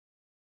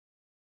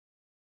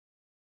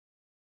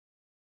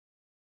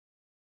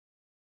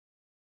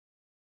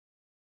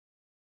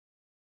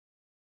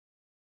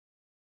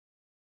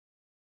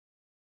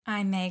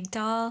I'm Meg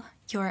Dahl,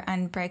 your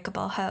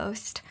unbreakable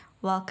host.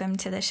 Welcome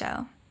to the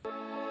show.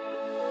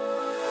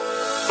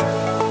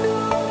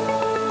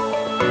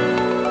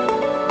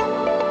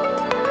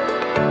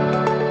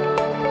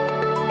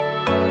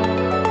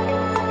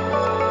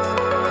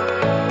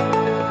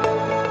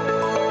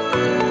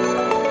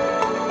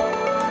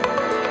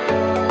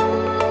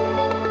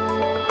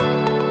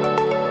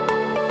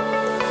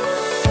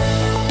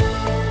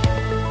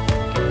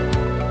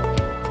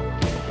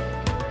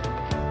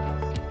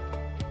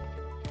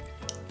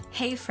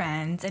 Hey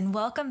friends, and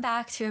welcome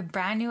back to a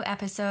brand new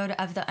episode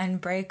of the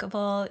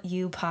Unbreakable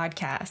You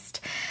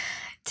podcast.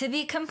 To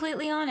be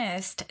completely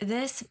honest,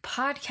 this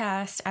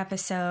podcast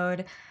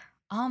episode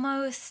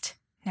almost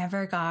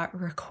never got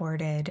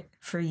recorded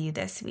for you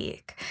this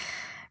week.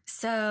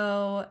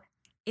 So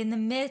in the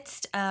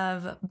midst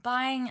of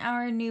buying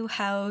our new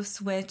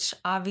house, which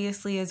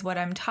obviously is what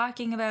I'm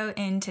talking about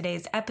in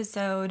today's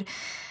episode,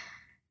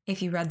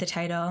 if you read the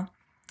title,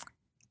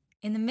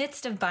 in the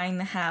midst of buying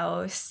the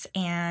house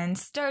and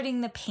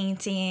starting the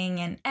painting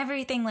and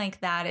everything like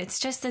that, it's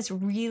just this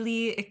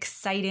really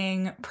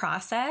exciting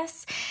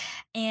process.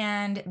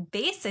 And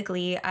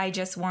basically, I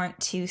just want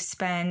to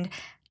spend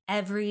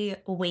every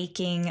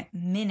waking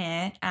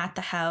minute at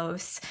the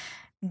house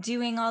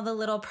doing all the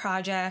little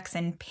projects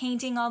and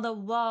painting all the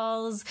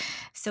walls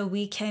so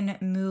we can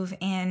move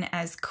in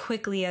as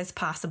quickly as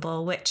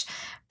possible, which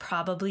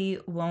probably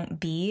won't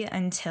be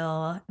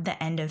until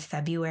the end of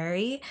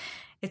February.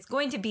 It's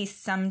going to be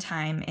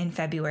sometime in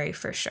February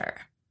for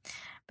sure.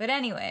 But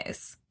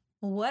anyways,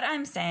 what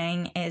I'm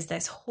saying is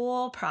this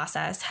whole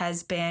process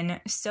has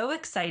been so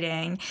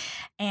exciting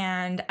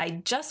and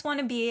I just want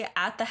to be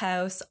at the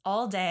house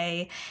all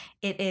day.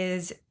 It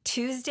is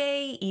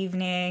Tuesday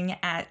evening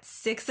at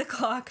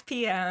 6:00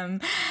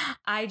 p.m.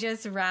 I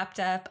just wrapped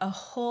up a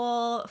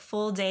whole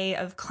full day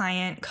of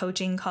client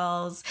coaching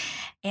calls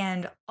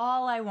and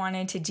all I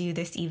wanted to do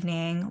this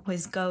evening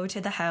was go to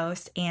the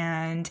house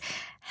and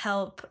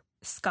help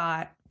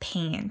Scott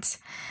paint.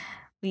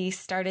 We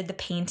started the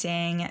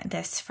painting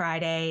this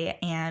Friday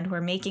and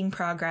we're making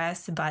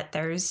progress, but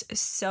there's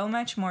so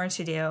much more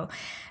to do.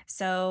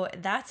 So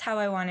that's how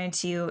I wanted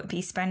to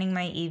be spending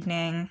my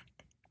evening.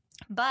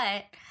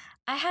 But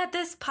I had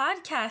this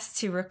podcast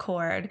to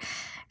record.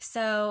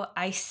 So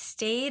I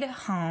stayed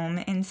home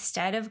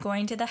instead of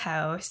going to the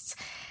house.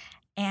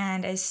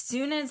 And as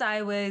soon as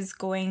I was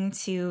going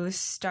to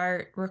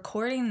start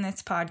recording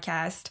this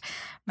podcast,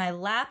 my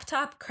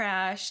laptop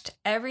crashed,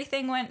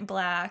 everything went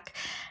black,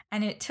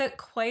 and it took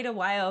quite a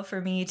while for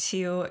me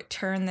to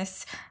turn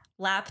this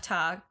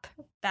laptop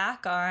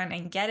back on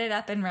and get it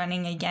up and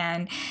running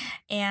again.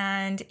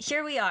 And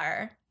here we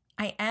are.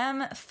 I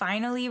am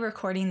finally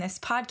recording this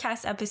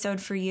podcast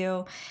episode for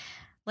you.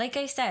 Like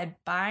I said,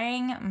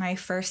 buying my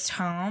first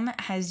home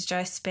has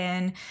just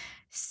been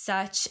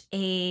such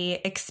a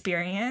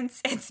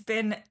experience. It's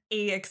been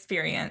a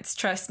experience,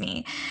 trust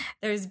me.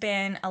 There's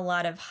been a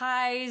lot of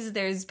highs,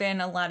 there's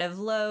been a lot of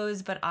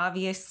lows, but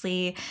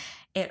obviously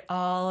it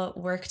all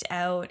worked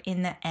out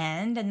in the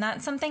end. And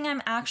that's something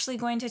I'm actually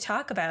going to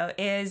talk about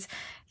is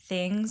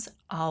things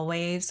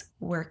always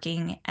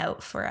working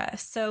out for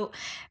us. So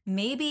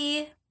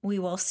maybe we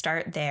will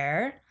start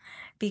there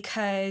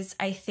because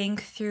I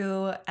think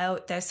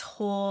throughout this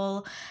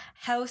whole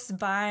house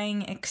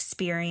buying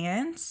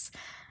experience,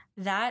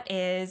 that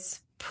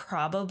is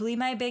probably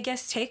my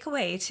biggest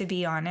takeaway, to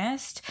be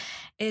honest,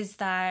 is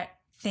that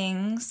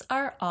things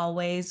are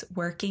always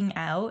working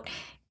out,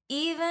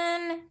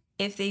 even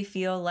if they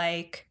feel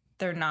like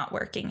they're not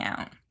working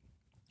out.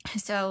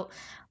 So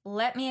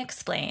let me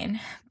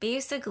explain.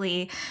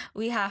 Basically,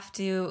 we have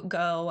to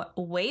go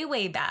way,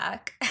 way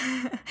back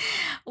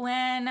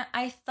when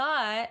I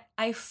thought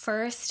I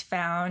first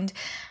found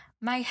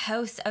my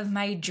house of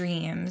my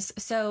dreams.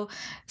 So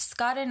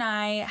Scott and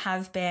I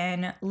have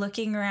been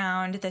looking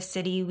around the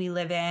city we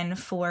live in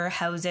for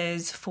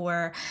houses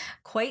for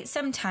quite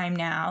some time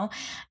now.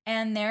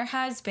 And there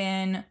has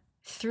been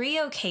 3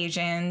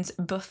 occasions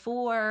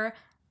before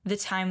the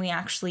time we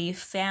actually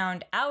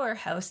found our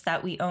house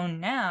that we own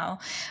now.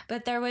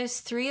 But there was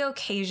 3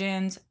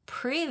 occasions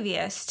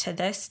previous to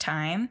this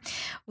time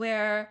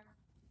where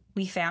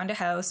we found a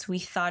house, we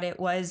thought it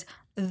was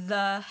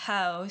the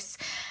house,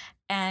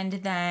 and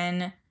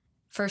then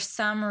for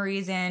some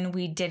reason,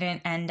 we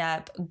didn't end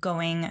up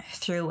going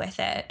through with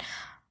it.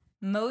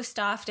 Most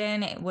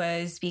often it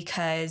was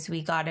because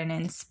we got an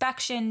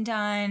inspection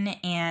done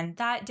and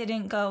that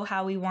didn't go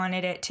how we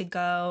wanted it to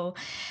go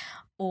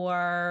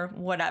or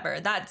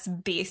whatever. That's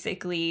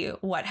basically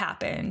what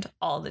happened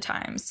all the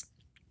times.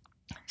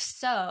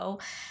 So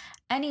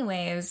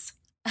anyways,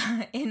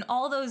 in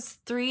all those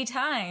 3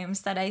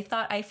 times that I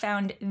thought I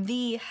found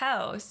the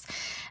house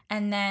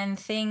and then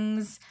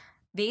things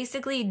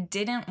basically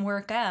didn't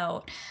work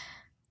out,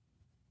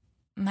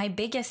 my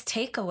biggest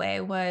takeaway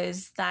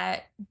was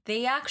that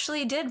they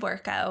actually did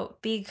work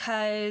out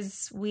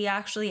because we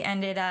actually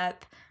ended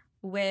up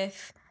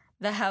with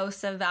the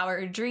house of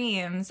our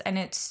dreams and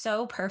it's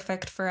so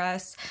perfect for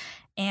us.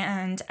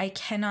 And I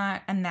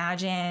cannot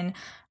imagine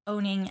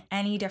owning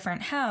any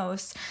different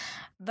house.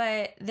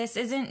 But this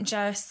isn't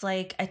just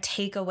like a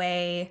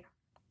takeaway,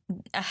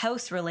 a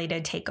house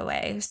related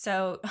takeaway.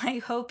 So I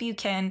hope you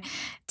can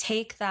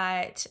take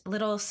that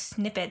little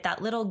snippet,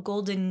 that little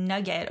golden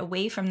nugget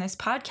away from this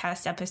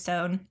podcast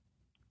episode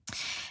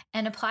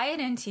and apply it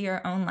into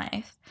your own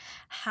life.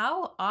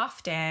 How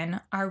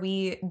often are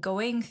we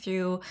going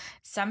through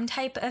some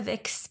type of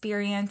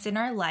experience in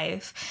our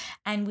life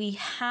and we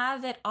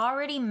have it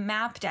already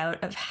mapped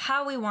out of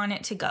how we want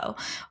it to go?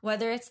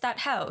 Whether it's that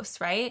house,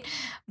 right?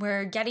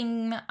 We're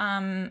getting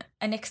an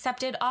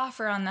accepted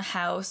offer on the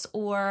house,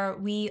 or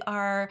we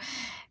are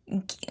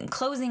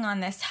closing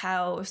on this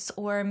house,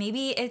 or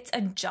maybe it's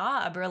a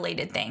job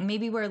related thing.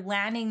 Maybe we're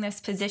landing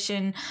this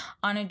position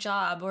on a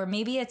job, or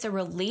maybe it's a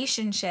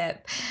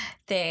relationship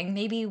thing.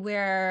 Maybe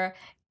we're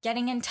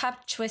getting in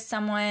touch with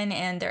someone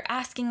and they're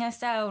asking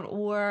us out,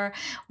 or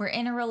we're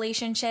in a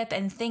relationship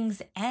and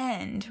things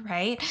end,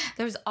 right?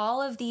 There's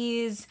all of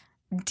these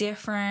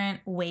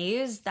different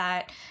ways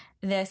that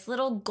this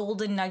little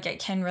golden nugget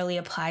can really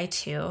apply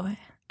to.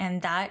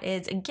 And that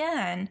is,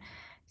 again,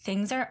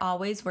 things are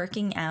always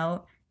working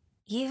out,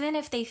 even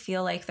if they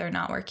feel like they're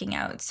not working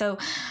out. So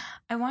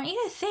I want you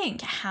to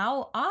think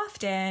how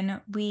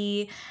often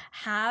we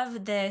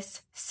have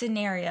this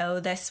scenario,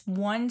 this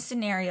one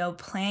scenario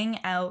playing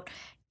out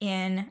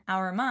in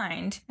our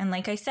mind. And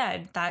like I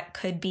said, that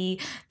could be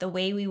the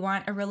way we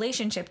want a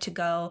relationship to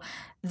go,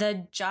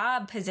 the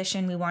job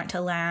position we want to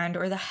land,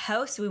 or the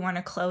house we want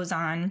to close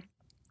on.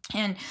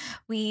 And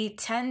we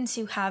tend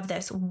to have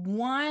this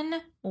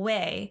one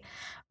way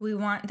we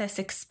want this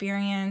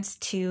experience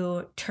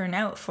to turn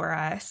out for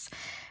us.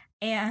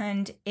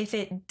 And if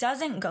it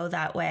doesn't go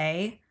that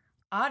way,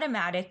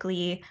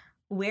 automatically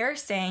we're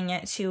saying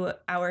it to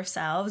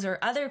ourselves, or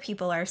other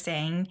people are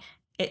saying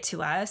it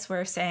to us.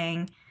 We're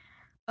saying,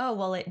 oh,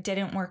 well, it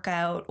didn't work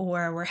out.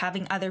 Or we're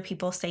having other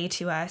people say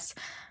to us,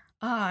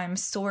 oh, I'm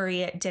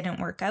sorry it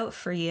didn't work out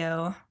for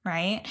you,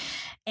 right?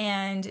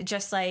 And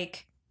just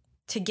like,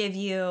 to give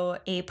you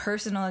a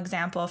personal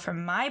example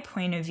from my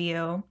point of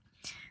view,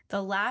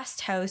 the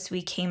last house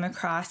we came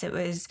across, it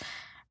was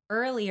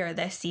earlier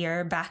this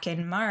year, back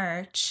in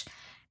March,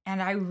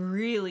 and I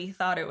really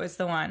thought it was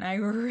the one. I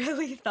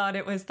really thought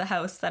it was the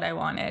house that I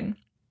wanted.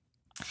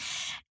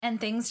 And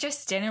things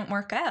just didn't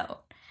work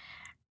out.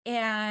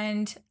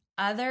 And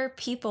other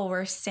people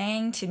were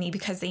saying to me,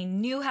 because they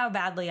knew how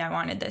badly I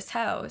wanted this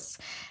house,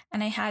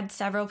 and I had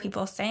several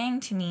people saying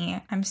to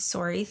me, I'm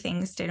sorry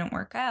things didn't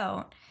work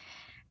out.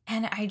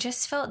 And I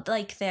just felt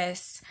like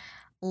this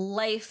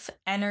life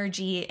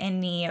energy in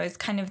me. It was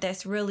kind of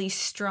this really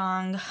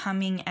strong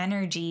humming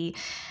energy.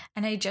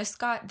 And I just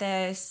got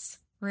this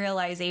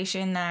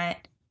realization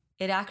that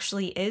it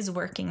actually is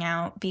working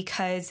out,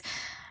 because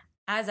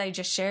as I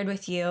just shared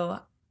with you,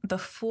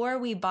 before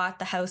we bought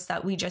the house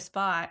that we just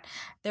bought,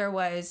 there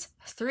was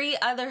 3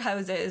 other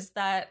houses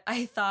that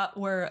I thought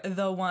were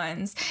the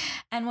ones.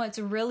 And what's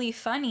really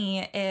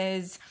funny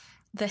is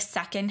the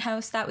second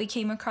house that we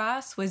came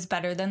across was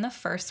better than the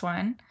first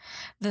one.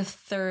 The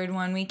third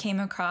one we came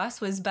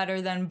across was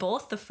better than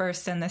both the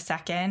first and the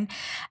second.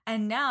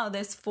 And now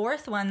this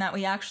fourth one that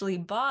we actually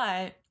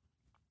bought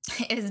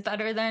is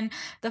better than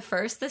the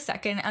first, the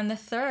second, and the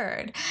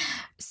third.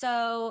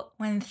 So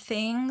when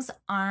things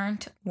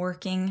aren't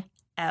working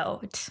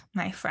out,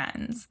 my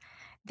friends,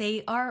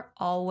 they are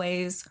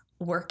always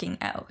working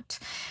out.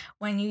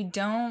 When you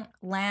don't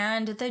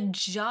land the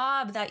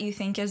job that you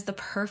think is the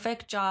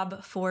perfect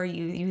job for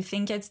you, you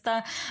think it's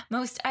the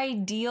most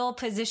ideal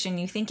position,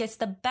 you think it's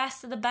the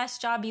best of the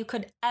best job you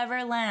could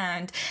ever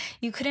land,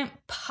 you couldn't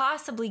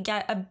possibly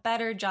get a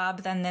better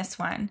job than this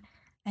one,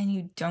 and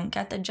you don't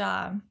get the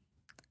job.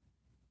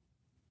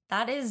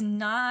 That is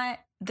not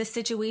the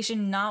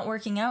situation not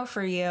working out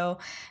for you,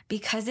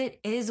 because it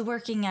is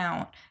working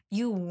out.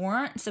 You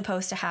weren't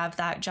supposed to have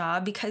that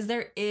job because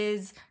there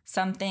is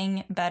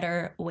something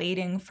better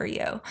waiting for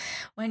you.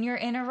 When you're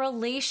in a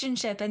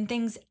relationship and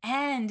things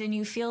end and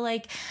you feel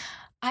like,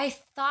 I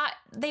thought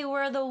they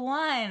were the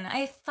one.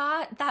 I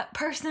thought that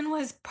person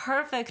was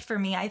perfect for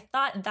me. I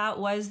thought that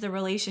was the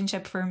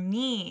relationship for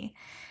me.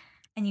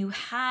 And you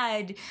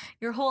had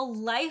your whole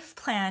life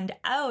planned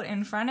out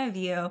in front of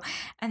you,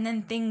 and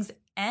then things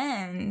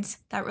end,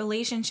 that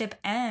relationship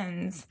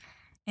ends.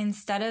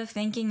 Instead of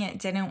thinking it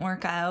didn't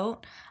work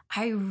out,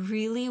 I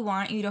really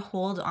want you to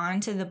hold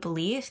on to the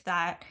belief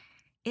that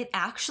it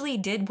actually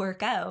did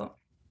work out.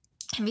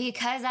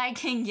 Because I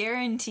can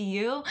guarantee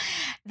you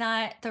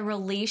that the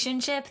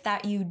relationship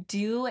that you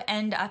do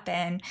end up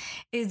in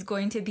is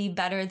going to be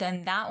better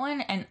than that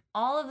one and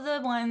all of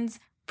the ones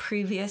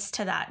previous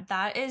to that.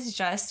 That is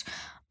just,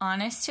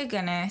 honest to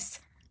goodness,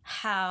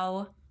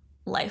 how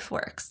life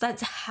works.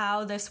 That's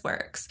how this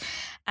works.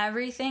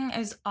 Everything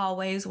is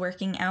always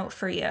working out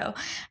for you.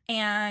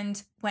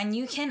 And when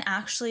you can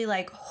actually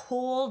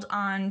hold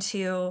on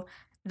to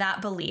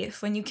that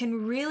belief, when you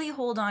can really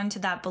hold on to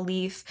that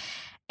belief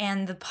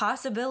and the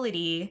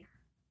possibility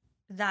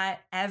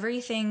that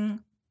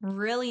everything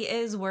really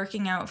is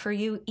working out for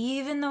you,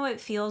 even though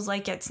it feels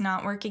like it's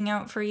not working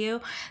out for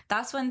you,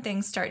 that's when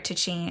things start to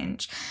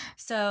change.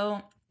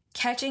 So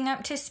catching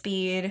up to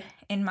speed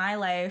in my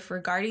life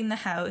regarding the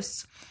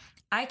house,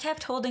 I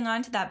kept holding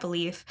on to that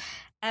belief.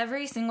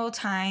 Every single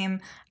time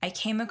I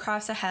came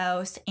across a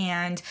house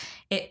and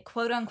it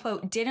quote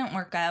unquote didn't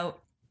work out,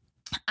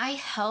 I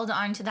held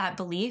on to that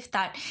belief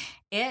that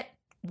it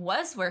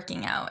was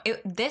working out.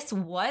 This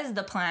was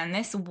the plan.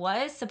 This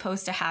was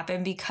supposed to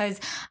happen because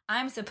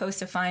I'm supposed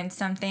to find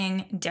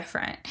something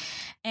different.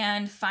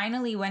 And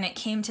finally, when it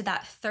came to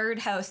that third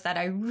house that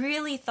I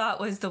really thought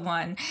was the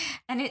one,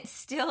 and it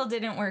still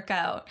didn't work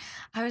out,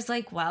 I was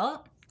like,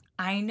 well,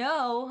 I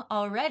know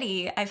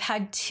already I've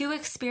had 2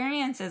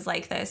 experiences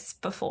like this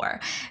before.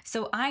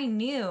 So I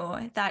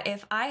knew that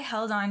if I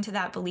held on to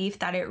that belief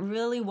that it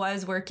really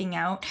was working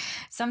out,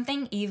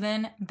 something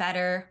even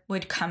better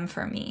would come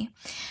for me.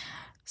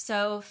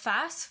 So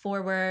fast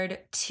forward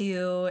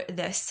to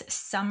this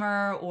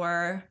summer,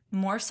 or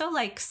more so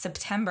like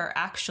September,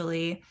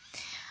 actually,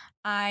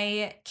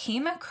 I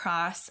came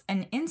across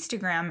an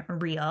Instagram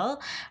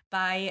reel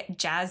by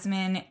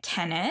Jasmine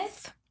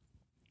Kenneth.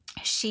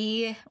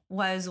 She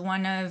was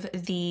one of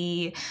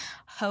the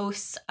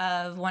hosts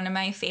of one of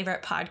my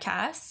favorite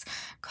podcasts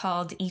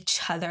called Each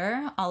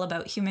Other, all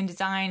about human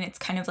design. It's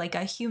kind of like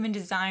a human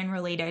design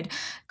related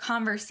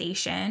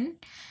conversation.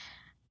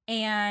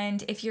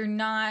 And if you're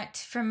not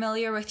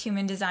familiar with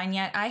human design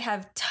yet, I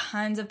have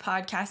tons of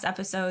podcast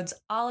episodes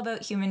all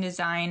about human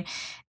design.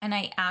 And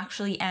I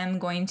actually am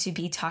going to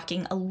be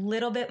talking a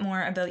little bit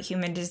more about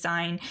human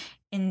design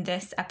in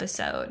this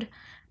episode,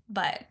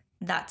 but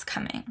that's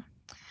coming.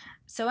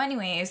 So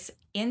anyways,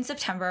 in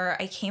September,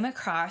 I came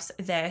across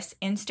this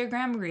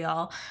Instagram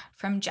reel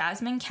from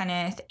Jasmine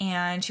Kenneth,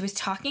 and she was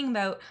talking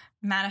about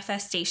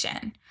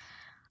manifestation.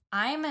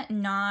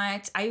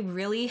 I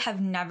really have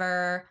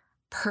never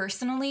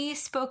personally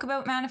spoke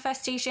about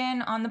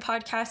manifestation on the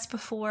podcast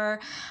before.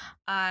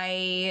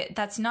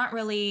 That's not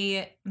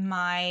really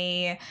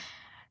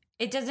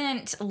it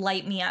doesn't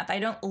light me up. I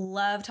don't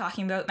love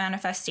talking about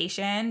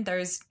manifestation.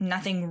 There's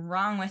nothing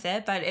wrong with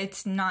it, but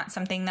it's not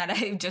something that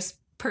I just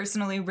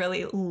personally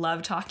really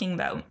love talking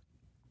about.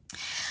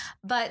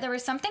 But there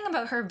was something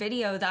about her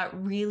video that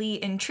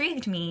really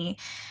intrigued me,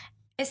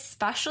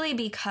 especially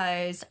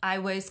because I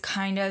was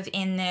kind of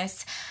in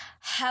this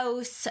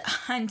house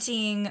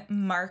hunting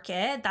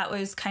market. That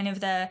was kind of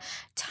the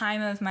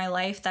time of my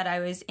life that I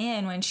was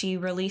in when she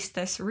released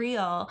this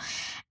reel.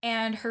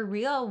 And her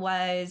reel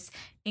was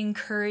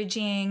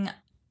encouraging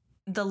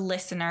the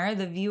listener,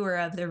 the viewer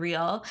of the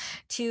reel,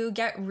 to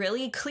get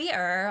really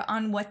clear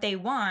on what they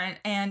want.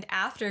 And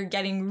after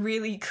getting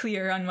really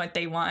clear on what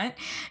they want,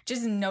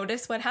 just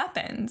notice what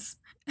happens.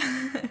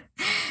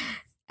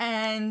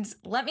 And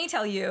let me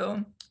tell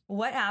you,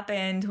 what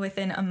happened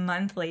within a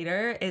month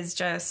later is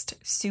just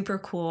super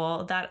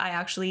cool. That I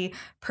actually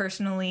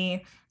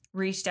personally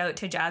reached out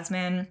to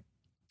Jasmine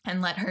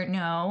and let her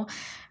know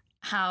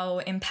how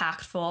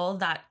impactful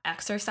that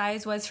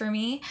exercise was for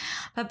me.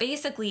 But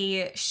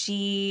basically,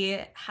 she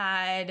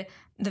had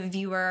the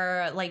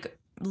viewer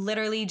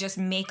literally just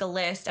make a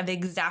list of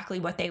exactly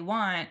what they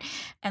want.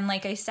 And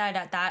like I said,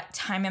 at that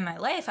time in my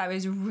life, I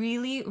was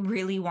really,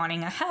 really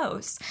wanting a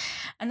house.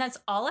 And that's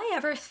all I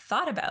ever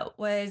thought about,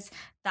 was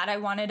that I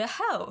wanted a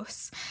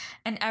house.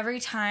 And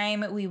every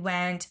time we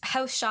went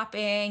house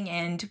shopping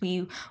and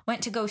we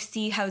went to go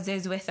see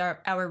houses with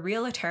our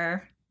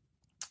realtor,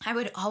 I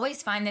would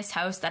always find this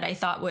house that I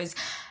thought was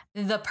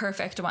the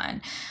perfect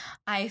one.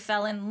 I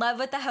fell in love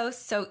with the house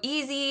so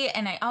easy,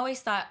 and I always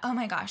thought, oh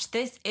my gosh,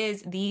 this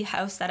is the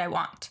house that I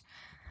want.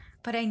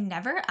 But I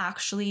never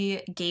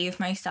actually gave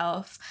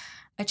myself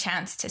a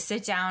chance to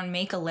sit down,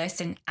 make a list,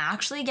 and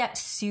actually get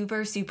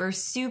super, super,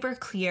 super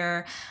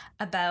clear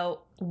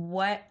about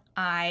what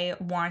I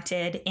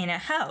wanted in a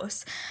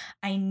house.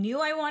 I knew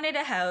I wanted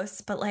a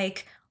house, but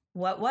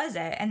what was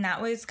it? And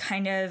that was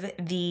kind of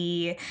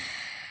the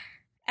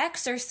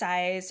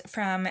exercise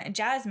from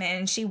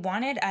Jasmine. She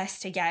wanted us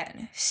to get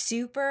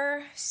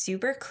super,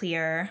 super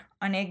clear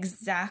on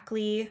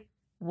exactly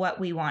what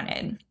we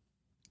wanted.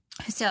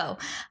 So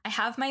I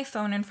have my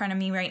phone in front of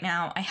me right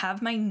now. I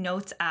have my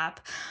notes app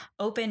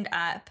opened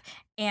up,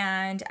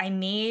 and I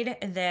made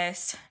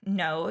this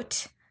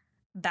note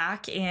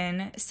back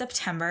in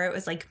September. It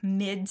was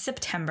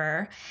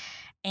mid-September.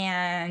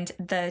 And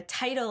the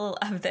title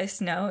of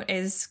this note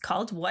is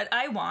called What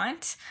I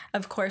Want,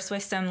 of course,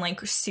 with some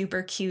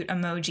super cute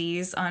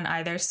emojis on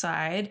either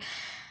side,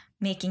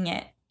 making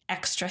it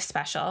extra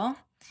special.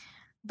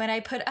 But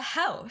I put a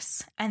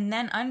house, and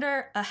then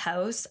under a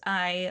house,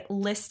 I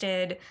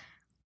listed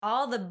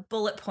all the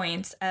bullet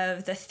points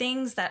of the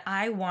things that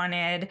I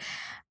wanted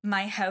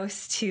my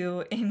house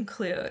to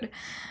include.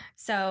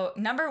 So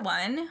number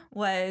 1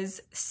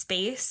 was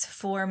space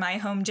for my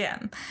home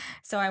gym.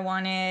 So I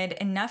wanted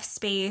enough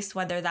space,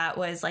 whether that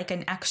was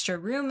an extra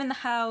room in the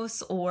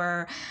house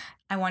or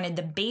I wanted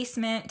the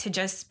basement to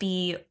just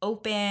be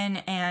open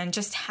and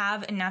just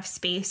have enough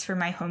space for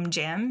my home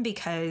gym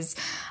because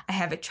I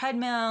have a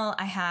treadmill,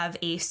 I have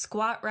a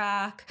squat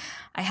rack,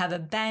 I have a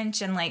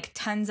bench and like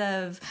tons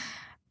of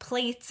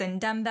plates and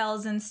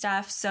dumbbells and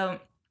stuff. So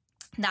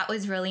that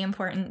was really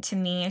important to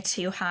me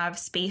to have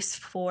space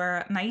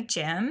for my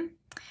gym.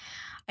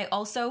 I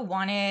also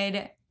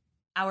wanted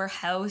our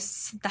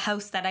house, the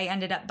house that I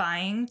ended up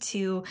buying,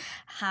 to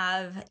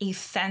have a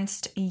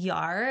fenced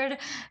yard.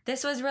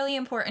 This was really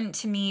important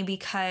to me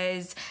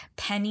because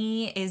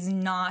Penny is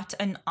not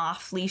an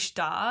off-leash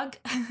dog.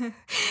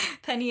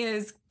 Penny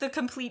is the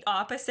complete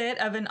opposite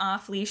of an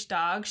off-leash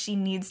dog. She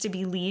needs to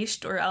be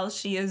leashed or else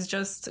she is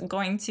just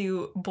going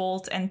to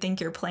bolt and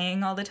think you're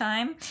playing all the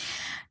time.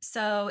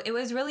 So it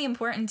was really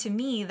important to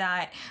me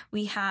that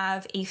we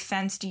have a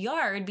fenced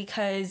yard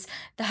because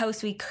the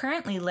house we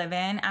currently live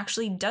in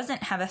actually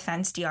doesn't have a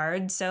fenced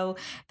yard. So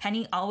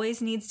Penny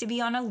always needs to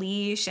be on a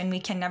leash and we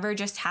can never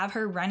just have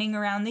her running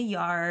around the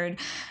yard.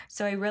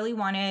 So I really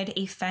wanted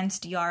a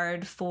fenced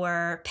yard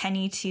for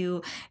Penny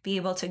to be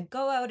able to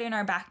go out in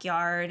our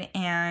backyard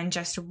and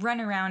just run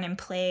around and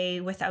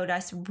play without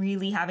us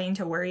really having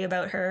to worry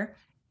about her.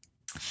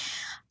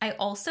 I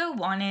also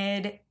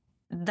wanted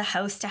the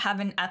house to have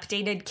an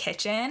updated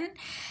kitchen,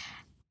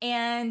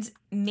 and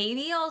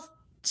maybe I'll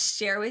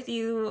share with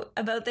you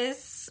about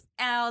this.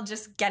 I'll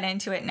just get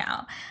into it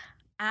now.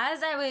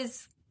 As I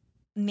was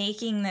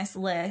making this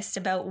list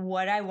about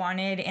what I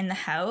wanted in the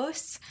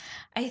house,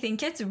 I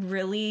think it's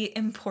really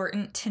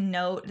important to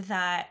note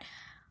that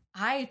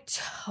I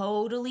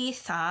totally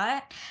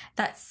thought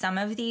that some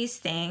of these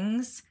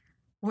things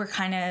were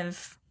kind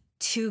of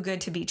too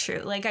good to be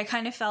true. Like I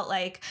kind of felt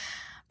like,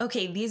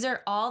 okay, these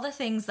are all the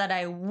things that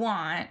I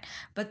want,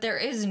 but there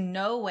is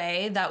no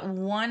way that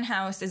one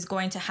house is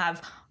going to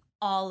have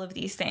all of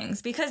these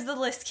things because the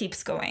list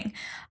keeps going.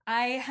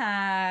 I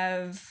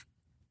have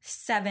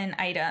 7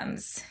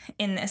 items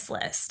in this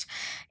list,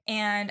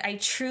 and I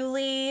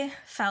truly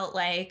felt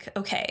like,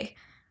 okay,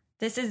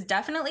 this is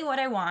definitely what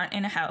I want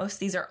in a house.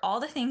 These are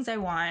all the things I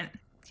want,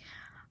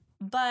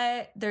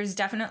 but there's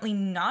definitely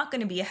not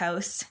going to be a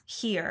house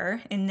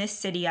here in this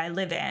city I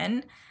live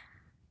in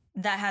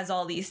that has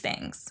all these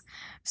things.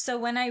 So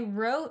when I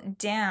wrote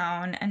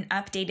down an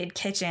updated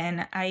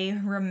kitchen,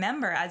 I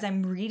remember as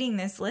I'm reading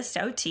this list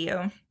out to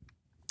you,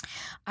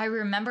 I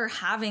remember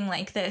having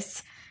like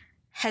this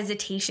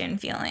hesitation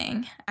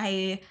feeling.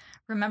 I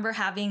remember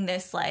having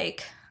this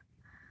like,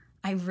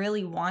 I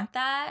really want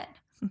that,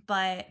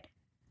 but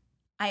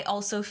I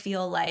also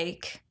feel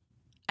like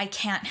I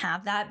can't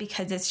have that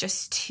because it's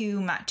just too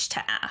much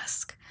to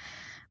ask.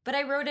 But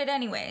I wrote it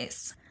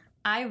anyways.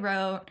 I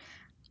wrote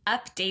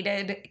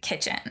updated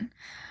kitchen.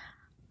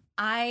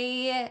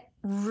 I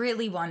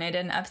really wanted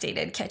an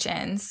updated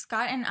kitchen.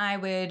 Scott and I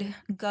would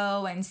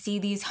go and see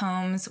these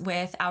homes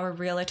with our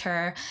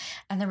realtor,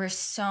 and there were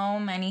so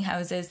many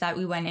houses that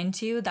we went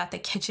into that the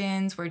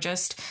kitchens were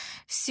just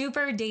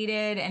super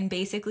dated and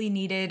basically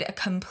needed a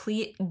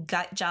complete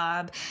gut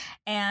job.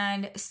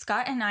 And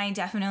Scott and I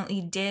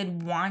definitely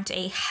did want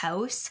a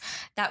house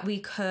that we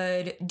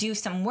could do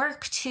some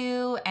work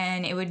to,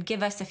 and it would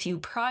give us a few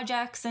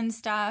projects and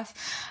stuff.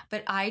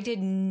 But I did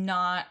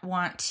not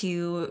want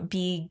to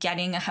be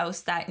getting a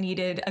house that needed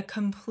a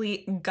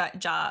complete gut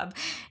job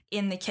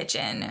in the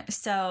kitchen.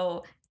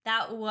 So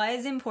that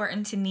was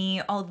important to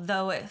me,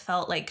 although it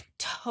felt like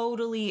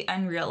totally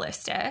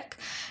unrealistic.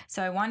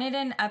 So I wanted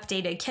an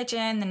updated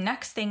kitchen. The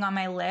next thing on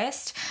my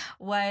list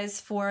was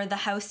for the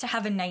house to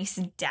have a nice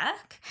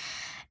deck.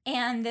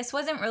 And this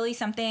wasn't really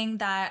something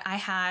that I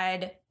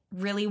had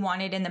really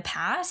wanted in the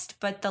past,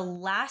 but the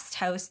last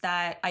house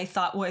that I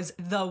thought was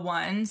the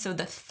one, so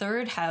the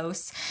third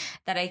house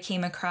that I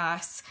came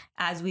across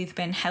as we've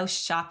been house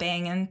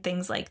shopping and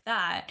things like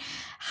that,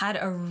 had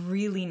a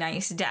really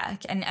nice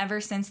deck. And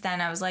ever since then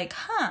I was like,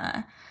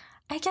 I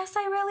guess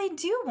I really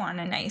do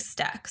want a nice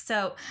deck.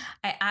 So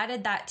I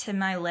added that to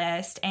my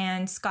list,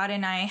 and Scott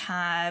and I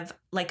have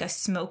like a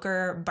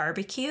smoker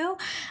barbecue.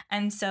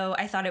 And so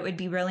I thought it would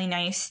be really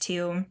nice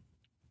to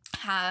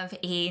have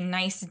a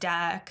nice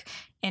deck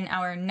in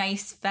our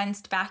nice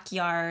fenced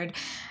backyard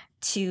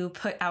to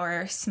put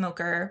our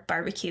smoker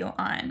barbecue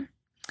on.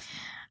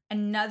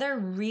 Another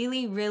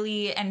really,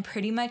 really, and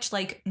pretty much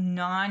like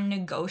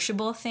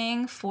non-negotiable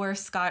thing for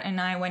Scott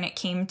and I when it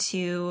came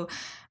to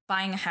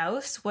buying a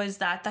house was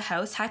that the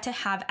house had to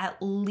have at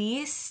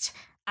least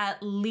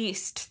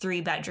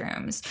 3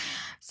 bedrooms.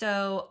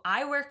 So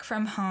I work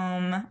from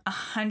home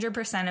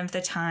 100% of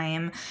the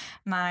time.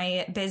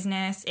 My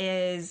business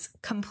is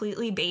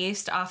completely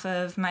based off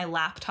of my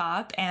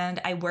laptop, and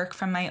I work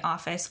from my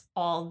office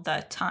all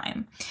the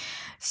time.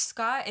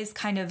 Scott is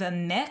kind of a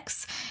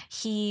mix.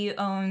 He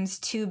owns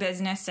 2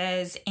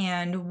 businesses,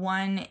 and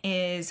one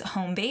is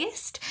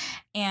home-based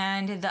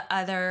and the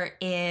other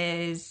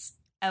is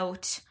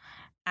out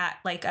at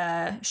like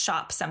a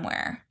shop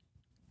somewhere.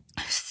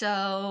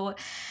 So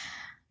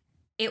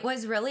it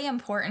was really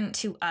important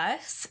to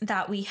us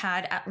that we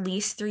had at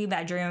least 3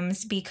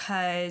 bedrooms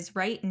because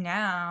right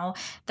now,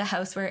 the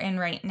house we're in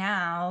right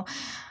now,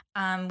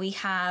 We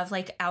have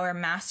like our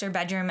master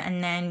bedroom,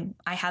 and then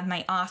I have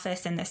my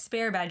office in the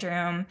spare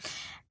bedroom.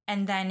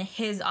 And then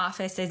his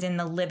office is in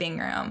the living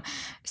room.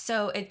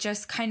 So it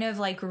just kind of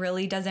like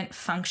really doesn't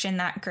function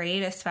that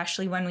great,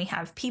 especially when we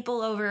have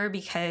people over,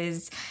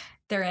 because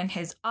they're in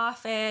his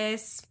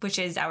office, which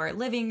is our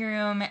living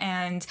room,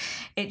 and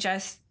it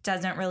just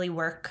doesn't really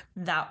work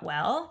that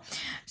well.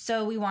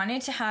 So we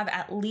wanted to have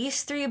at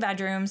least 3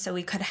 bedrooms so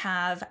we could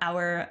have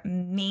our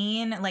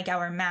main, like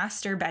our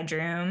master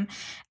bedroom,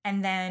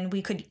 and then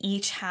we could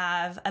each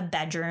have a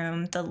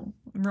bedroom. The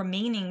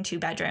remaining 2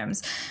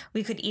 bedrooms,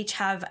 we could each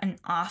have an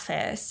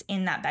office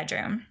in that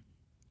bedroom.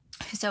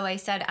 So I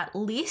said at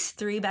least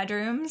 3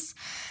 bedrooms.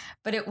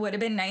 But it would have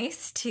been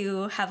nice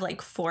to have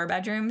like 4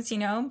 bedrooms, you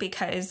know,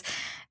 because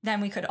then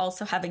we could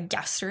also have a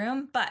guest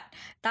room. But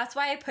that's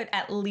why I put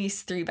at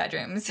least 3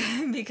 bedrooms,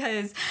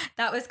 because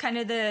that was kind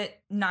of the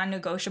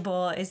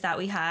non-negotiable, is that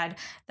we had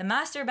the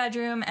master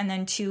bedroom and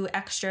then 2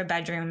 extra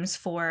bedrooms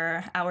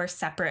for our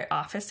separate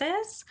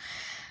offices.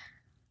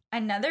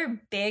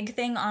 Another big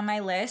thing on my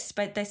list,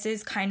 but this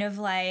is kind of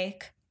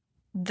like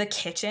the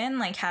kitchen,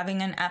 like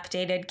having an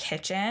updated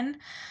kitchen.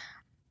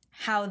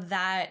 How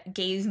that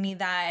gave me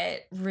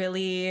that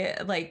really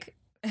like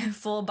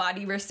full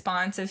body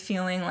response of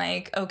feeling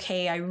like,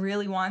 okay, I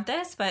really want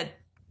this, but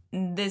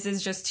this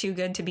is just too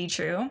good to be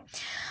true.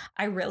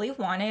 I really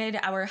wanted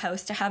our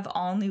house to have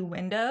all new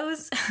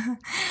windows.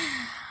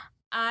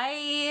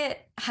 Buying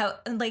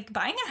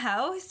a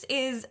house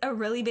is a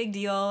really big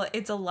deal.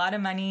 It's a lot of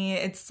money.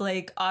 It's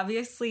like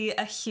obviously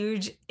a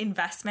huge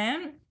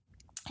investment.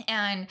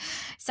 And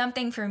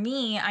something for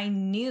me, I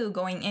knew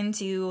going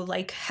into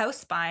like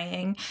house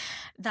buying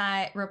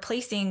that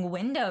replacing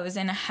windows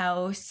in a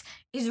house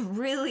is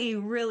really,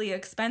 really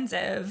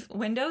expensive.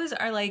 Windows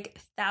are like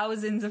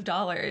thousands of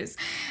dollars.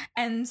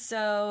 And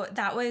so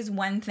that was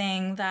one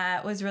thing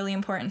that was really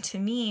important to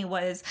me,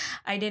 was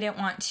I didn't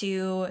want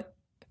to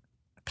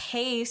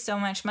pay so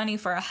much money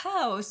for a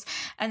house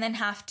and then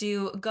have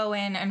to go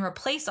in and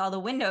replace all the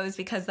windows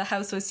because the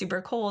house was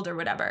super cold or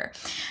whatever.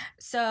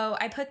 So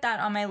I put that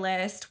on my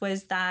list,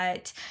 was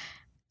that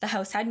the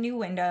house had new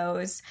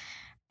windows.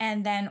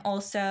 And then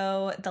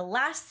also the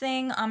last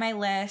thing on my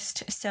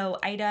list, so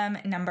item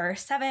number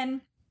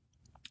 7,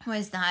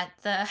 was that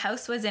the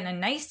house was in a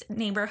nice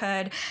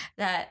neighborhood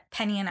that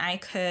Penny and I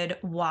could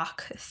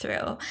walk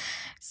through.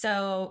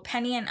 So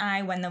Penny and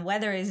I, when the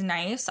weather is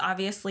nice,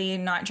 obviously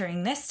not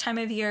during this time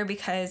of year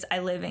because I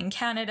live in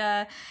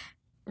Canada,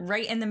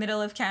 right in the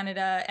middle of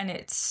Canada, and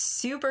it's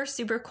super,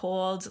 super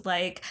cold,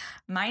 like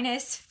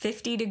minus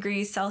 50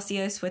 degrees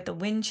Celsius with the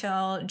wind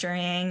chill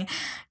during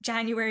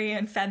January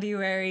and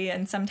February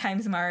and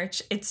sometimes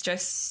March. It's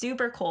just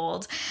super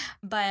cold.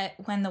 But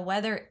when the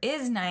weather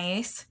is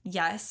nice,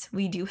 yes,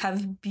 we do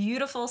have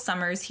beautiful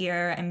summers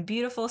here and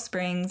beautiful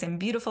springs and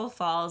beautiful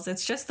falls.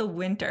 It's just the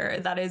winter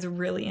that is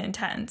really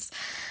intense.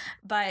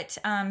 But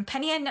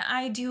Penny and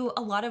I do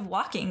a lot of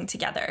walking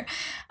together.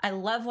 I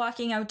love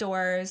walking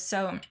outdoors,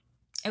 so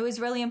it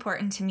was really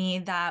important to me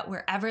that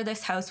wherever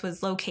this house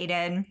was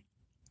located,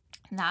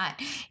 that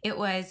it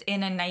was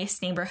in a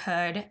nice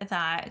neighborhood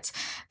that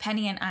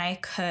Penny and I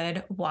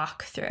could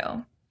walk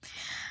through.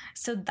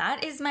 So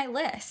that is my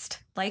list.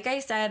 Like I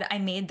said, I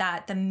made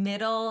that the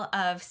middle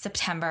of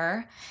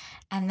September.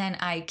 And then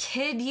I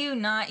kid you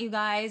not, you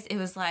guys, it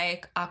was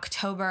like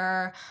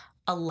October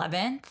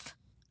 11th.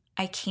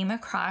 I came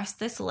across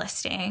this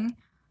listing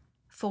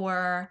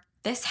for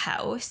this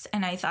house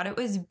and I thought it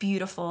was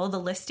beautiful. The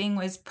listing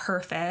was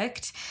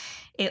perfect.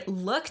 It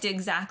looked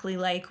exactly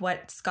like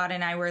what Scott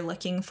and I were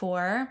looking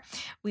for.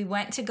 We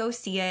went to go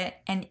see it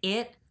and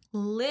it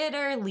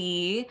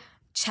literally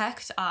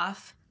checked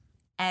off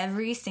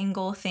every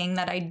single thing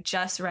that I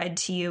just read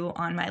to you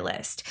on my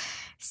list.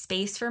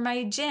 Space for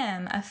my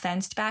gym, a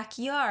fenced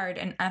backyard,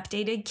 an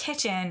updated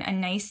kitchen, a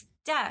nice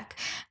deck,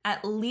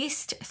 at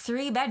least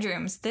 3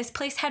 bedrooms. This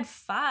place had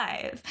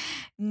 5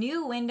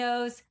 new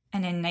windows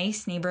and a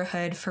nice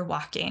neighborhood for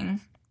walking.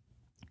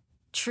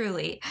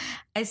 Truly,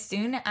 as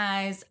soon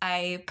as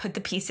I put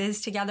the pieces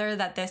together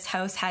that this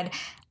house had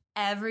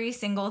every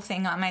single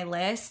thing on my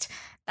list,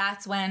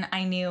 that's when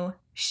I knew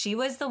she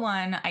was the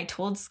one. I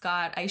told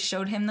Scott, I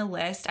showed him the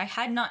list. I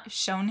had not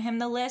shown him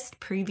the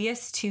list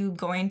previous to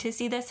going to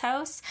see this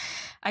house.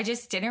 I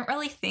just didn't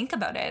really think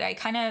about it. I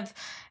kind of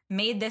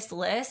made this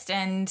list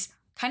and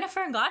kind of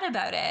forgot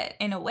about it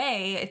in a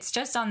way. It's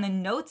just on the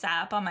notes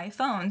app on my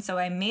phone. So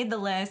I made the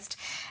list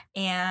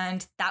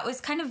and that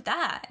was kind of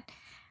that.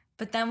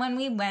 But then when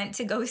we went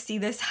to go see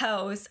this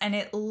house and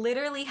it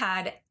literally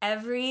had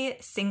every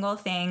single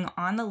thing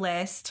on the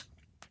list,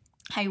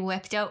 I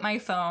whipped out my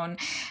phone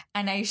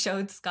and I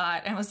showed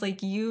Scott and was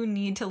like, you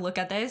need to look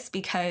at this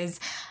because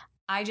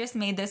I just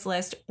made this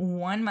list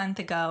 1 month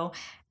ago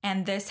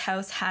and this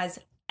house has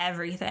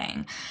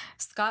everything.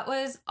 Scott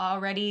was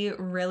already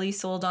really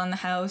sold on the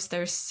house.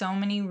 There's so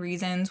many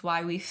reasons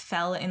why we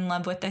fell in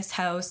love with this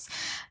house,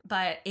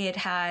 but it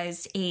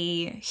has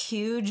a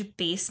huge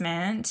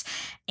basement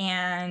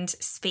and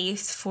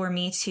space for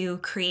me to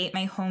create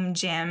my home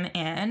gym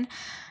in.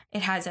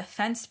 It has a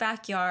fenced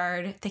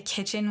backyard. The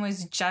kitchen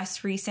was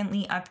just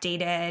recently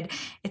updated.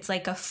 It's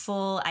like a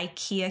full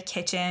IKEA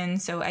kitchen,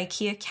 so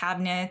IKEA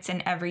cabinets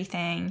and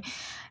everything.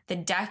 The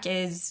deck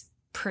is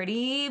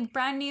pretty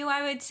brand new,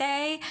 I would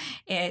say.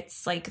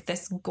 It's like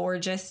this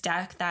gorgeous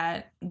deck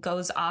that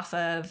goes off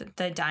of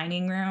the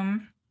dining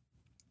room.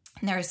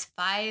 There's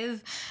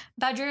 5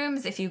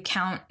 bedrooms if you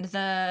count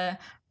the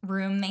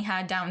room they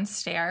had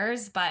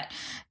downstairs, but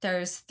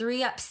there's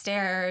 3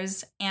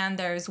 upstairs and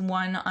there's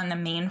 1 on the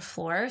main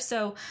floor.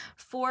 So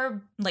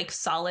 4 like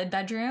solid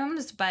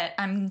bedrooms, but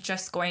I'm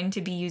just going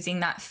to be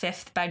using that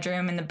 5th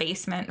bedroom in the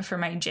basement for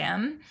my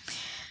gym.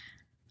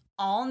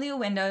 All new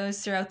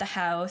windows throughout the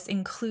house,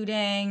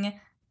 including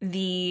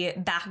the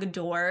back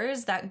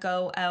doors that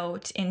go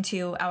out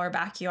into our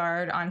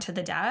backyard onto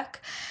the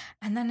deck.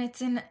 And then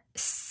it's in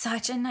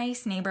such a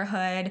nice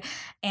neighborhood,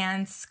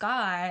 and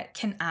Scott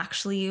can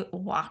actually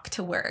walk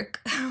to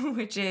work,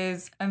 which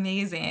is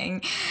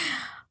amazing.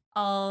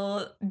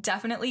 I'll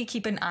definitely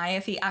keep an eye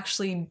if he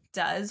actually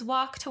does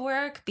walk to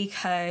work,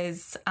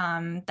 because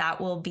that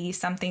will be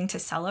something to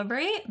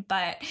celebrate,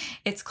 but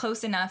it's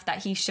close enough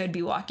that he should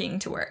be walking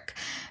to work.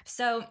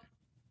 So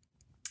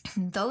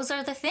those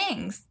are the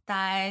things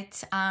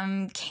that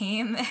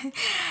came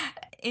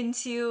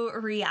into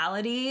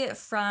reality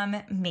from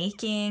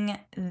making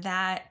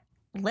that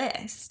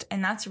list.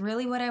 And that's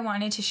really what I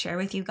wanted to share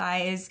with you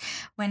guys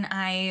when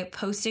I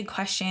posted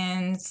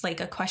questions,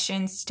 like a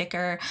question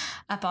sticker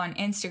up on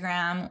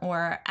Instagram,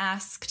 or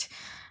asked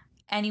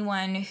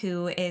anyone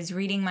who is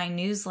reading my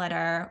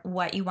newsletter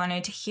what you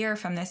wanted to hear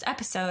from this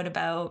episode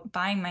about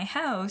buying my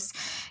house.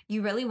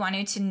 You really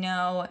wanted to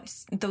know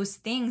those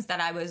things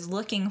that I was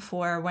looking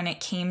for when it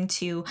came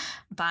to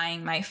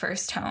buying my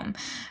first home.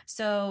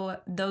 So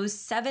those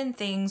 7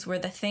 things were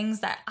the things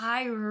that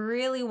I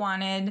really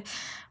wanted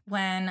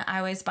when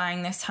I was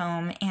buying this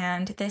home,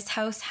 and this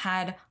house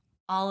had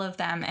all of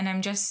them. And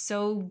I'm just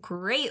so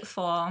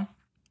grateful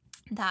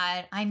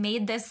that I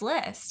made this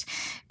list,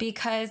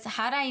 because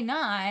had I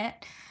not,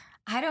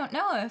 I don't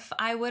know if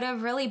I would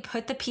have really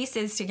put the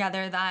pieces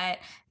together that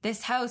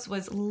this house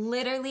was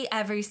literally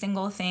every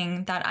single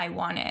thing that I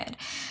wanted.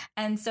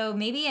 And so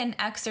maybe an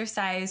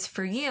exercise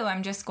for you,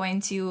 I'm just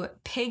going to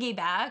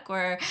piggyback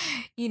or,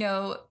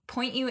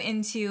 point you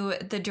into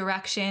the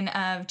direction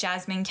of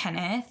Jasmine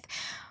Kenneth,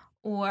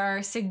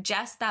 or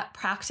suggest that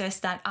practice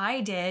that I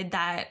did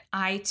that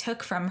I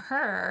took from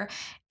her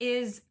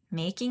is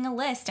making a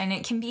list. And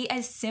it can be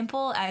as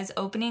simple as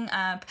opening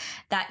up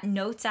that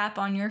notes app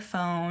on your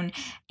phone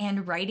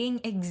and writing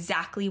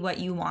exactly what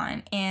you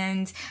want.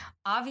 And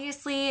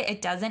obviously,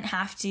 it doesn't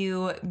have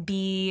to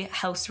be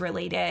house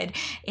related.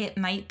 It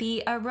might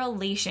be a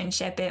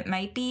relationship. It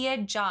might be a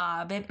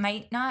job. It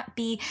might not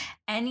be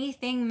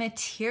anything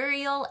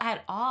material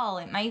at all.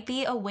 It might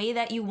be a way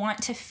that you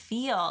want to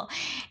feel.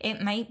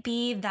 It might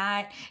be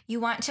that you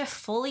want to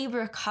fully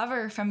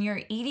recover from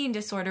your eating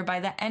disorder by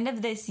the end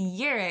of this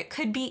year. It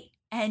could be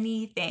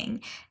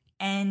anything.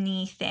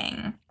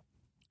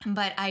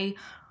 But I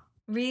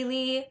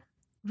really,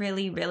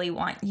 really, really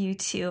want you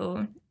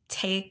to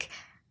take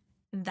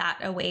that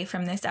away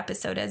from this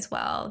episode as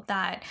well,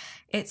 that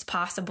it's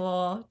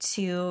possible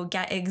to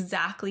get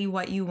exactly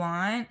what you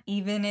want,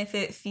 even if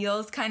it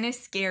feels kind of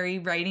scary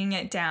writing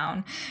it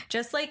down,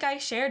 just like I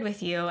shared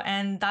with you.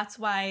 And that's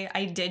why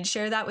I did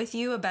share that with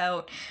you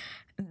about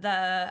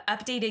the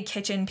updated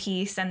kitchen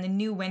piece and the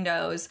new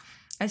windows.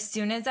 As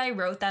soon as I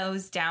wrote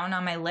those down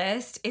on my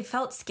list, it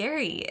felt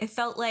scary. It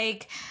felt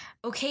like,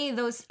 okay,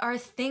 those are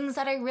things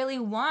that I really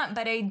want,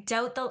 but I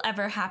doubt they'll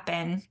ever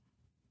happen.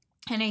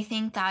 And I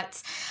think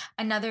that's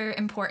another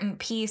important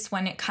piece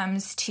when it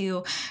comes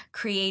to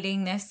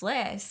creating this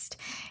list,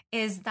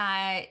 is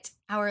that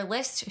our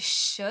list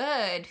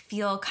should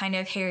feel kind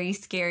of hairy,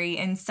 scary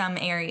in some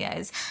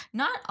areas.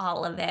 Not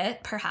all of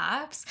it,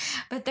 perhaps,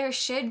 but there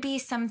should be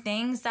some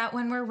things that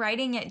when we're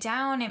writing it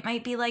down, it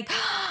might be like,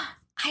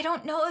 I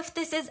don't know if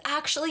this is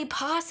actually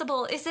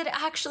possible. Is it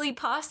actually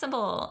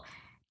possible?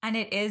 And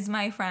it is,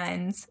 my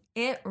friends.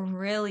 It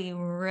really,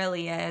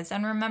 really is.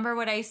 And remember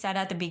what I said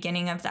at the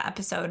beginning of the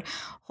episode,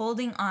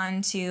 holding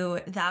on to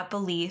that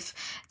belief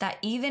that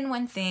even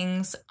when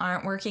things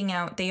aren't working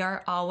out, they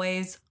are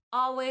always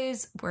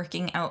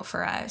working out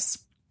for us.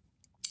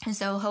 And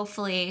so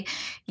hopefully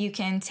you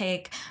can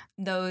take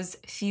those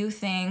few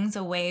things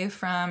away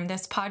from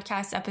this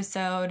podcast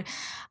episode.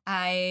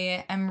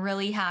 I am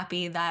really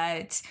happy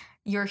that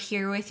you're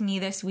here with me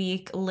this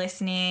week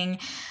listening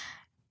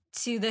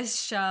to this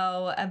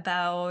show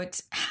about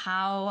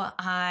how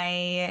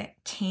I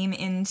came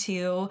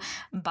into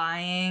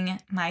buying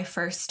my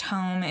first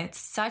home. It's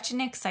such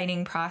an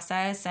exciting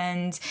process.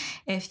 And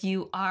if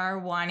you are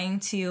wanting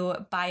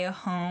to buy a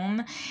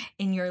home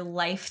in your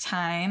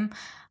lifetime,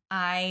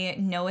 I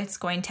know it's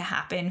going to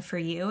happen for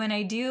you. And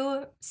I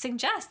do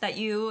suggest that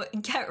you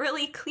get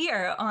really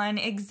clear on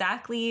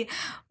exactly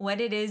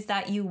what it is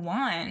that you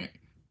want.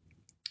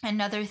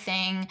 Another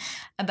thing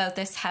about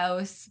this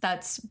house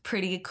that's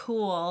pretty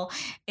cool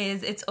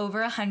is it's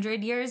over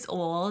 100 years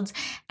old,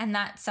 and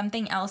that's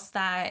something else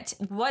that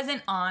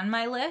wasn't on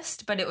my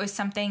list, but it was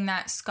something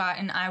that Scott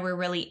and I were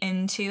really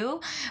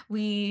into.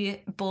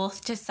 We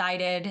both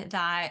decided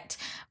that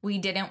we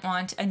didn't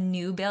want a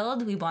new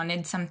build. We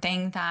wanted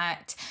something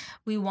that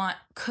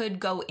could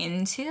go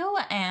into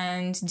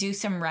and do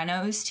some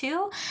renos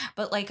to.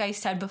 But like I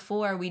said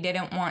before, we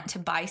didn't want to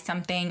buy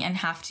something and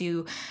have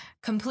to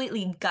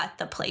completely gut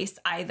the place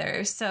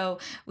either. So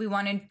we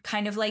wanted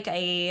kind of like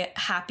a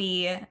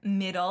happy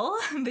middle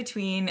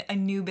between a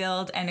new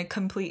build and a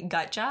complete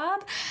gut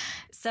job.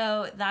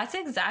 So that's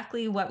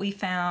exactly what we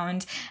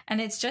found.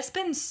 And it's just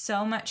been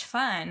so much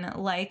fun.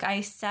 Like I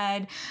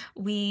said,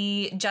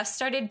 we just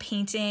started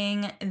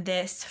painting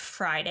this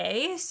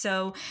Friday.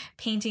 So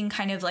painting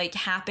kind of like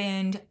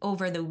happened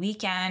over the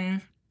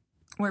weekend.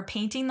 We're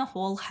painting the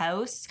whole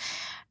house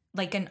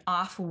like an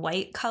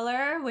off-white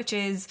color, which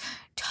is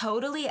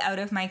totally out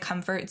of my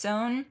comfort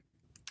zone.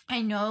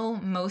 I know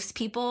most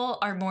people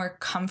are more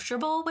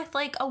comfortable with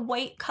like a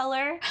white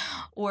color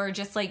or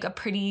just like a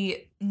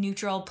pretty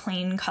neutral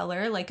plain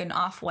color, like an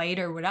off-white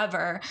or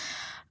whatever.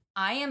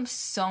 I am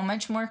so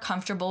much more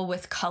comfortable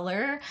with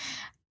color.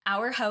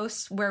 Our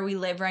house where we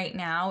live right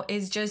now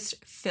is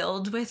just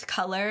filled with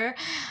color.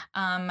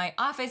 My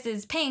office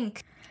is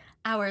pink.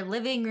 Our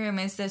living room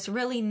is this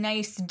really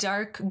nice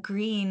dark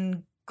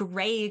green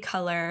gray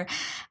color.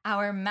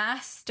 Our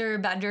master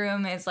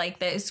bedroom is like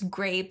this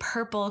gray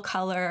purple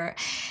color.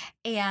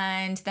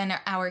 And then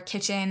our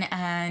kitchen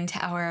and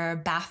our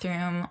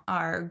bathroom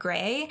are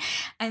gray.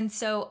 And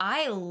so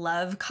I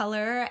love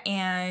color,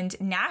 and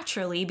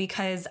naturally,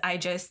 because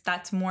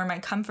that's more my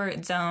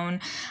comfort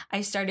zone,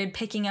 I started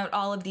picking out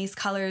all of these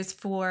colors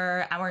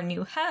for our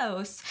new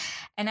house.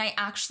 And I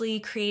actually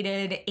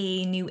created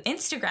a new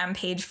Instagram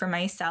page for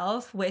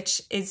myself,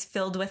 which is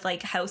filled with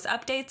like house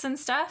updates and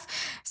stuff.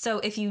 So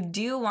if you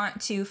do want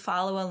to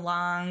follow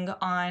along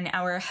on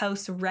our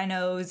house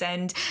renos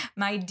and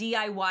my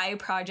DIY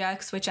projects,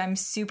 which I'm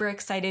super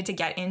excited to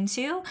get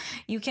into,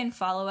 you can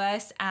follow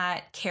us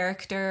at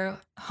Character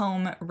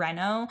Home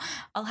Reno.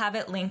 I'll have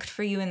it linked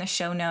for you in the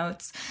show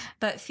notes,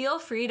 but feel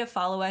free to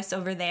follow us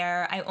over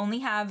there. I only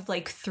have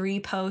like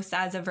 3 posts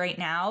as of right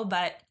now,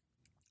 but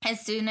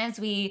as soon as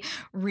we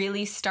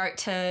really start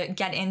to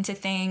get into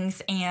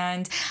things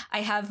and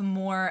I have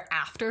more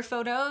after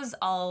photos,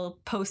 I'll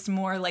post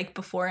more like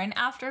before and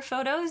after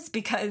photos,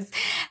 because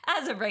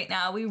as of right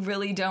now, we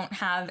really don't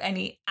have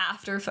any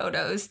after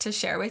photos to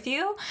share with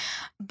you.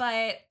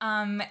 But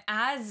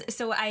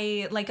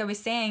like I was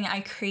saying,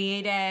 I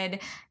created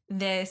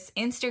this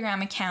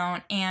Instagram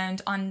account,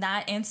 and on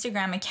that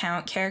Instagram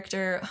account,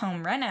 Character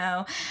Home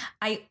Reno,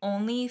 I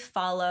only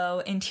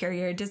follow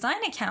interior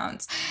design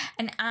accounts.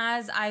 And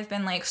as I've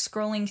been like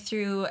scrolling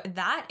through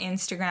that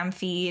Instagram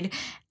feed,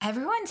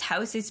 everyone's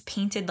house is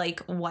painted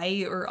like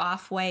white or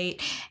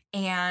off-white,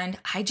 and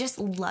I just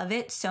love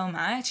it so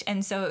much.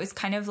 And so it was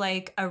kind of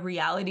like a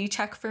reality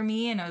check for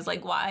me. And I was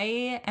like,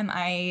 why am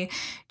I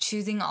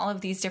choosing all of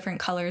these different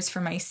colors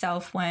for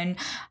myself when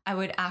I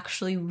would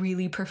actually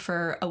really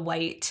prefer a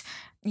white,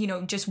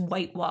 just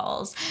white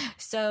walls?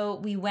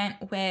 So we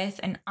went with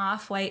an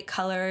off-white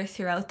color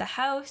throughout the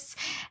house,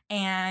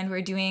 and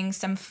we're doing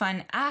some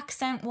fun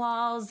accent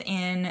walls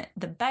in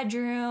the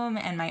bedroom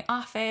and my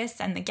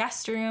office and the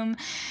guest room.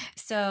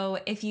 So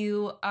if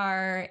you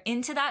are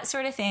into that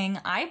sort of thing,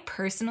 I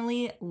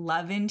personally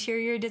love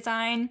interior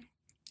design.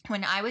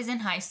 When I was in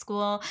high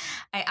school,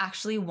 I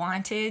actually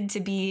wanted to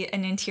be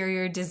an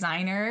interior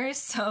designer.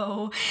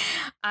 So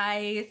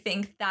I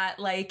think that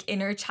like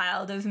inner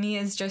child of me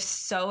is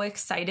just so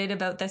excited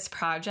about this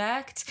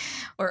project,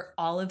 or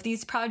all of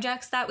these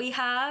projects that we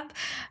have.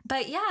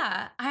 But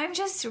yeah, I'm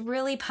just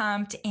really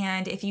pumped.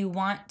 And if you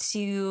want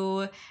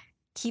to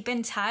keep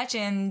in touch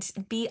and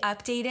be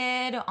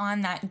updated on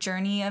that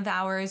journey of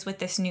ours with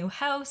this new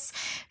house,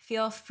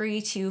 feel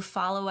free to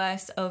follow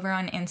us over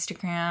on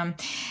Instagram.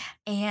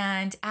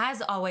 And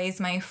as always,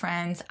 my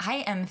friends,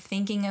 I am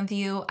thinking of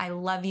you. I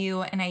love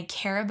you, and I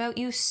care about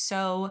you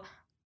so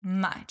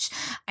much.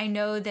 I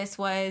know this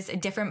was a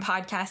different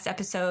podcast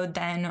episode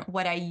than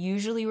what I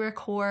usually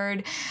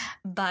record,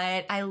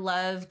 but I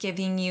love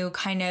giving you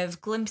kind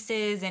of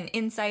glimpses and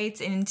insights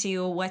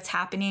into what's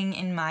happening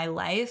in my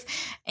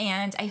life.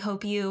 And I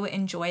hope you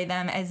enjoy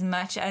them as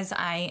much as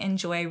I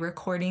enjoy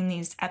recording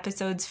these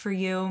episodes for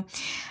you.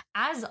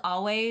 As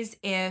always,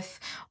 if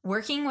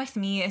working with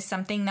me is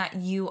something that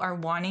you are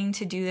wanting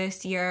to do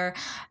this year,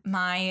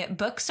 my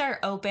books are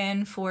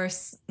open for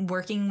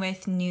working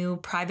with new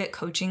private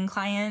coaching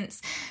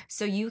clients.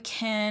 So you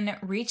can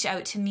reach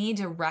out to me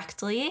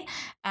directly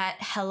at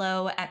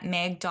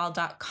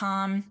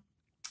hello@megdoll.com.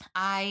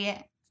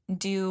 I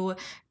do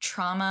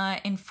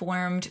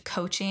trauma-informed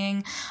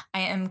coaching.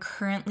 I am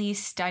currently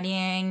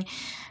studying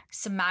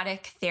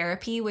somatic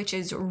therapy, which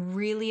is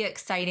really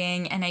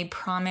exciting, and I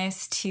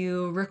promise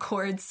to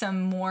record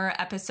some more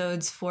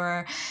episodes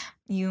for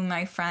you,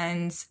 my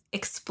friends,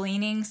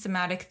 explaining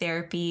somatic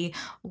therapy,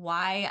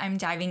 why I'm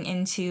diving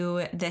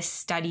into this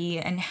study,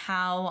 and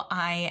how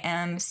I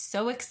am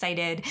so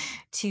excited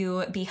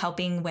to be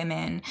helping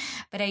women.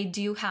 But I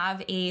do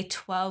have a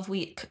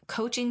 12-week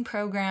coaching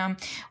program,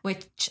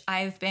 which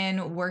I've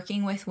been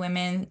working with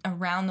women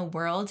around the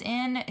world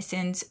in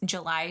since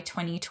July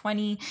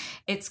 2020.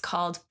 It's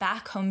called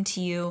Back Home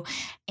to You.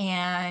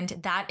 And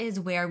that is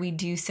where we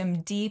do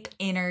some deep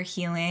inner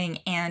healing,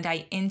 and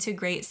I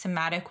integrate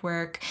somatic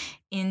work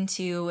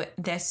into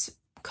this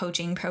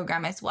coaching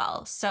program as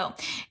well. So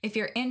if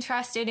you're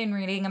interested in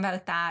reading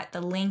about that,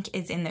 the link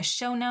is in the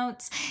show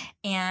notes.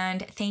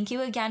 And thank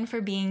you again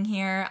for being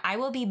here. I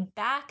will be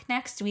back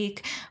next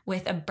week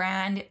with a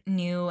brand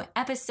new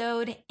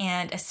episode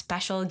and a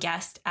special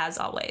guest as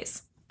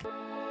always.